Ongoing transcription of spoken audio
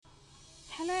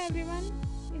Hello everyone.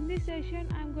 In this session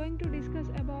I am going to discuss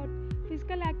about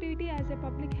physical activity as a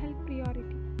public health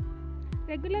priority.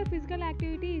 Regular physical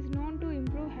activity is known to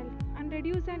improve health and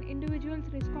reduce an individual's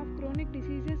risk of chronic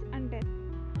diseases and death.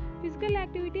 Physical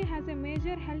activity has a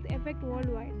major health effect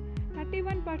worldwide.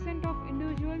 31% of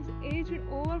individuals aged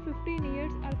over 15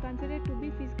 years are considered to be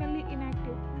physically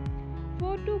inactive.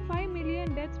 4 to 5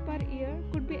 million deaths per year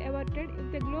could be averted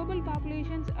if the global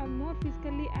populations are more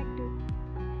physically active.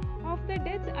 Of the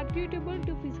deaths attributable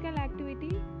to physical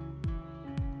activity,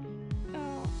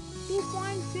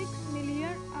 2.6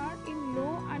 million are in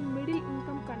low and middle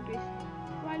income countries,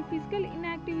 while physical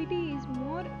inactivity is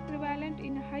more prevalent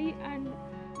in high and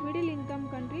middle income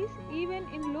countries. Even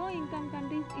in low income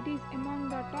countries, it is among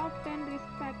the top 10 risk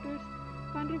factors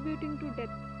contributing to death.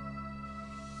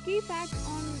 Key facts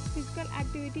on physical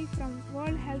activity from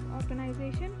World Health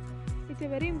Organization. It's a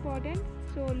very important,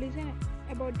 so listen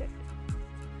about that.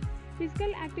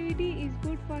 Physical activity is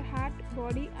good for heart,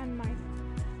 body and mind.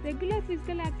 Regular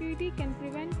physical activity can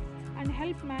prevent and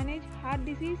help manage heart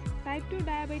disease, type 2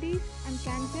 diabetes and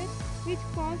cancer, which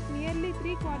cause nearly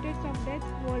 3/4 of deaths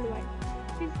worldwide.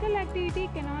 Physical activity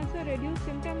can also reduce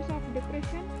symptoms of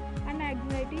depression and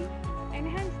anxiety,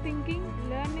 enhance thinking,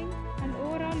 learning and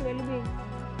overall well-being.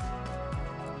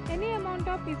 Any amount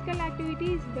of physical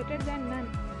activity is better than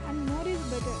none, and more is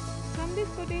better. From this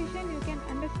quotation, you can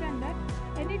understand that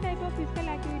any type of physical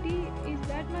activity is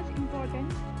that much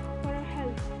important for our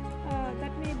health.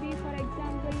 That may be, for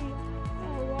example,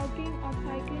 walking or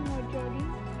cycling or jogging.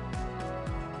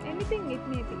 Anything it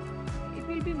may be. It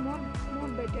will be more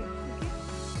better. Okay?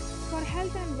 For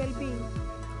health and well-being,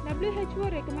 WHO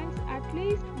recommends at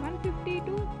least 150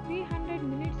 to 300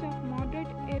 minutes of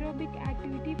moderate aerobic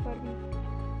activity per week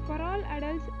for all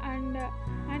adults and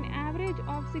an average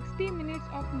of 60 minutes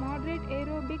of moderate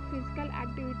aerobic physical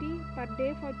activity per day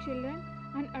for children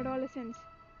and adolescents.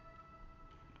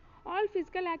 All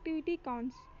physical activity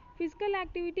counts. Physical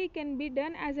activity can be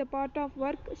done as a part of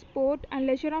work, sport and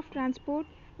leisure of transport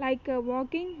like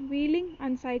walking, wheeling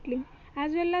and cycling,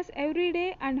 as well as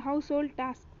everyday and household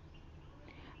tasks.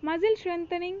 Muscle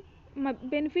strengthening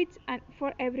benefits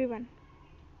for everyone.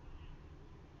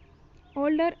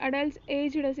 Older adults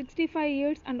aged 65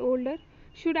 years and older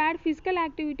should add physical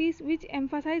activities which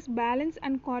emphasize balance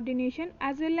and coordination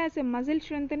as well as a muscle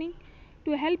strengthening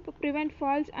to help prevent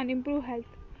falls and improve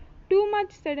health. Too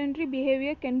much sedentary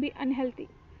behavior can be unhealthy.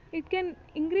 It can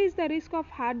increase the risk of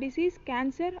heart disease,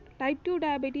 cancer, type 2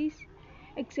 diabetes,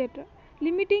 etc.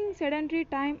 Limiting sedentary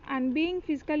time and being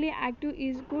physically active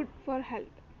is good for health.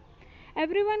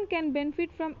 Everyone can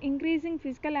benefit from increasing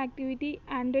physical activity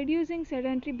and reducing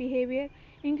sedentary behavior,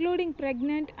 including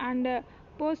pregnant and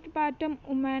postpartum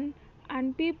women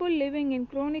and people living in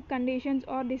chronic conditions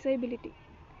or disability.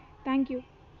 Thank you.